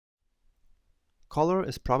Color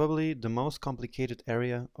is probably the most complicated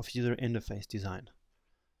area of user interface design.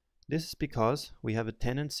 This is because we have a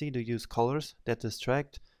tendency to use colors that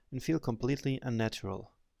distract and feel completely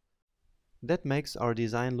unnatural. That makes our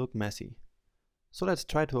design look messy. So let's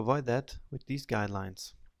try to avoid that with these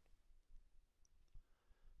guidelines.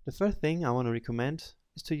 The first thing I want to recommend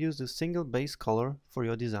is to use a single base color for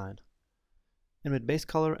your design. And with base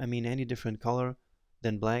color I mean any different color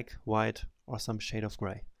than black, white, or some shade of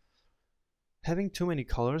gray. Having too many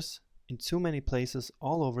colors in too many places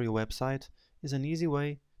all over your website is an easy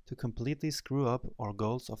way to completely screw up our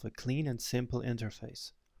goals of a clean and simple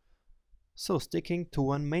interface. So sticking to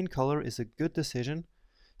one main color is a good decision,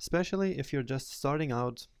 especially if you're just starting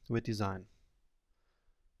out with design.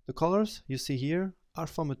 The colors you see here are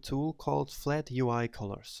from a tool called Flat UI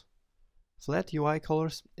Colors. Flat UI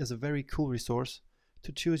Colors is a very cool resource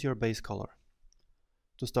to choose your base color.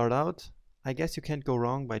 To start out, I guess you can't go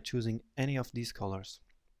wrong by choosing any of these colors.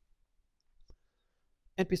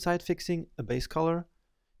 And besides fixing a base color,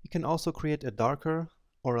 you can also create a darker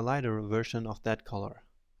or a lighter version of that color.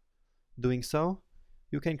 Doing so,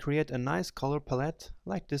 you can create a nice color palette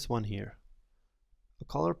like this one here. A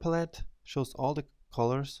color palette shows all the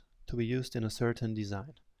colors to be used in a certain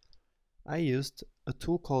design. I used a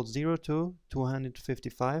tool called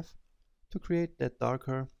 02-255 to create that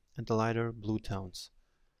darker and the lighter blue tones.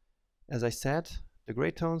 As I said, the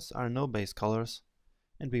gray tones are no base colors,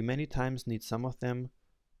 and we many times need some of them,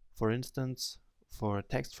 for instance, for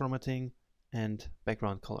text formatting and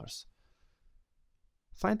background colors.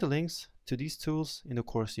 Find the links to these tools in the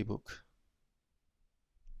course ebook.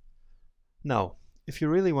 Now, if you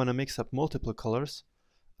really want to mix up multiple colors,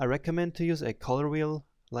 I recommend to use a color wheel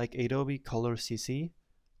like Adobe Color CC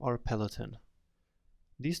or Peloton.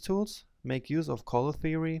 These tools make use of color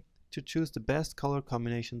theory to choose the best color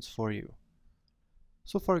combinations for you.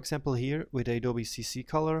 So for example here with Adobe CC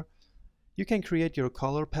Color, you can create your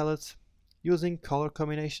color palettes using color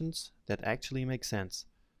combinations that actually make sense.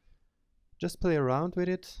 Just play around with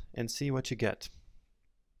it and see what you get.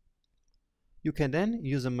 You can then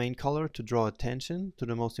use a main color to draw attention to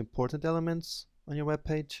the most important elements on your web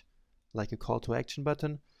page, like a call to action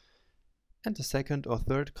button, and the second or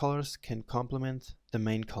third colors can complement the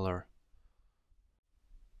main color.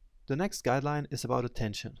 The next guideline is about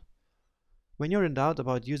attention. When you're in doubt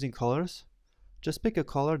about using colors, just pick a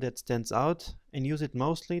color that stands out and use it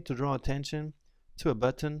mostly to draw attention to a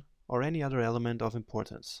button or any other element of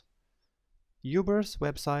importance. Uber's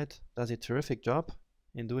website does a terrific job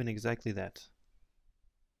in doing exactly that.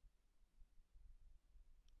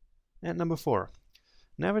 And number 4,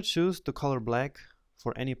 never choose the color black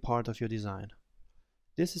for any part of your design.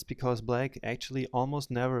 This is because black actually almost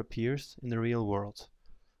never appears in the real world.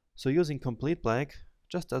 So using complete black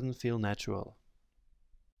just doesn't feel natural.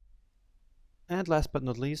 And last but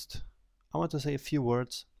not least, I want to say a few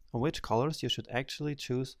words on which colors you should actually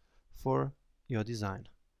choose for your design.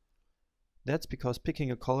 That's because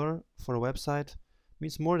picking a color for a website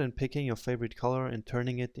means more than picking your favorite color and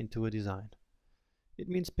turning it into a design. It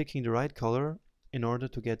means picking the right color in order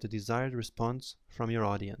to get the desired response from your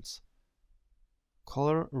audience.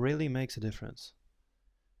 Color really makes a difference.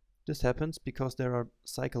 This happens because there are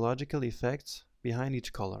psychological effects behind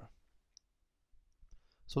each color.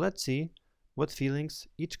 So let's see what feelings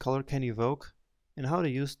each color can evoke and how to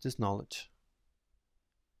use this knowledge.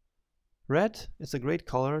 Red is a great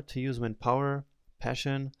color to use when power,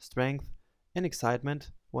 passion, strength, and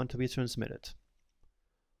excitement want to be transmitted.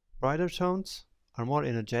 Brighter tones are more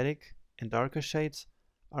energetic and darker shades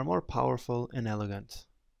are more powerful and elegant.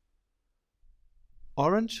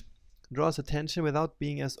 Orange draws attention without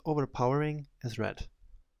being as overpowering as red.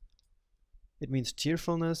 It means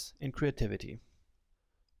cheerfulness and creativity.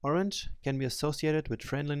 Orange can be associated with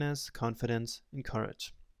friendliness, confidence, and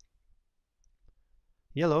courage.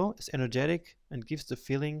 Yellow is energetic and gives the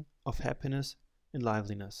feeling of happiness and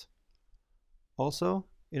liveliness. Also,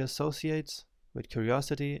 it associates with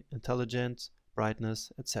curiosity, intelligence,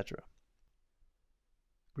 brightness, etc.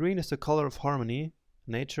 Green is the color of harmony,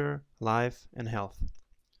 nature, life, and health.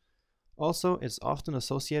 Also, it's often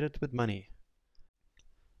associated with money.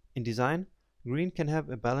 In design, green can have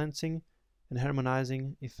a balancing and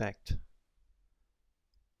harmonizing effect.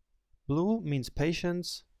 Blue means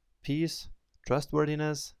patience, peace,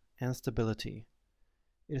 trustworthiness, and stability.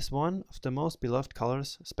 It is one of the most beloved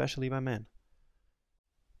colors, especially by men.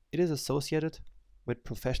 It is associated with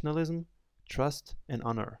professionalism, trust, and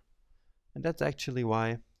honor. And that's actually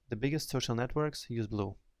why the biggest social networks use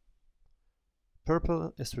blue.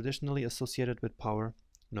 Purple is traditionally associated with power,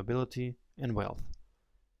 nobility, and wealth.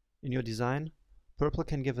 In your design, purple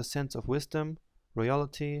can give a sense of wisdom,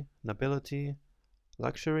 royalty, nobility,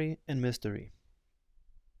 luxury, and mystery.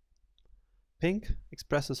 Pink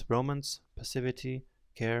expresses romance, passivity,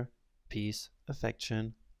 care, peace,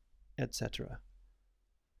 affection, etc.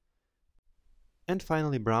 And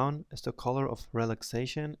finally, brown is the color of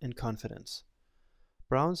relaxation and confidence.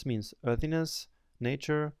 Browns means earthiness,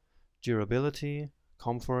 nature, durability,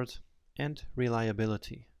 comfort, and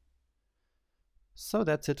reliability. So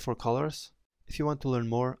that's it for colors. If you want to learn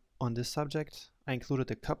more on this subject, I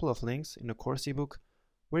included a couple of links in the course ebook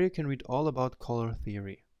where you can read all about color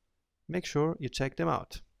theory. Make sure you check them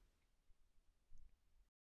out.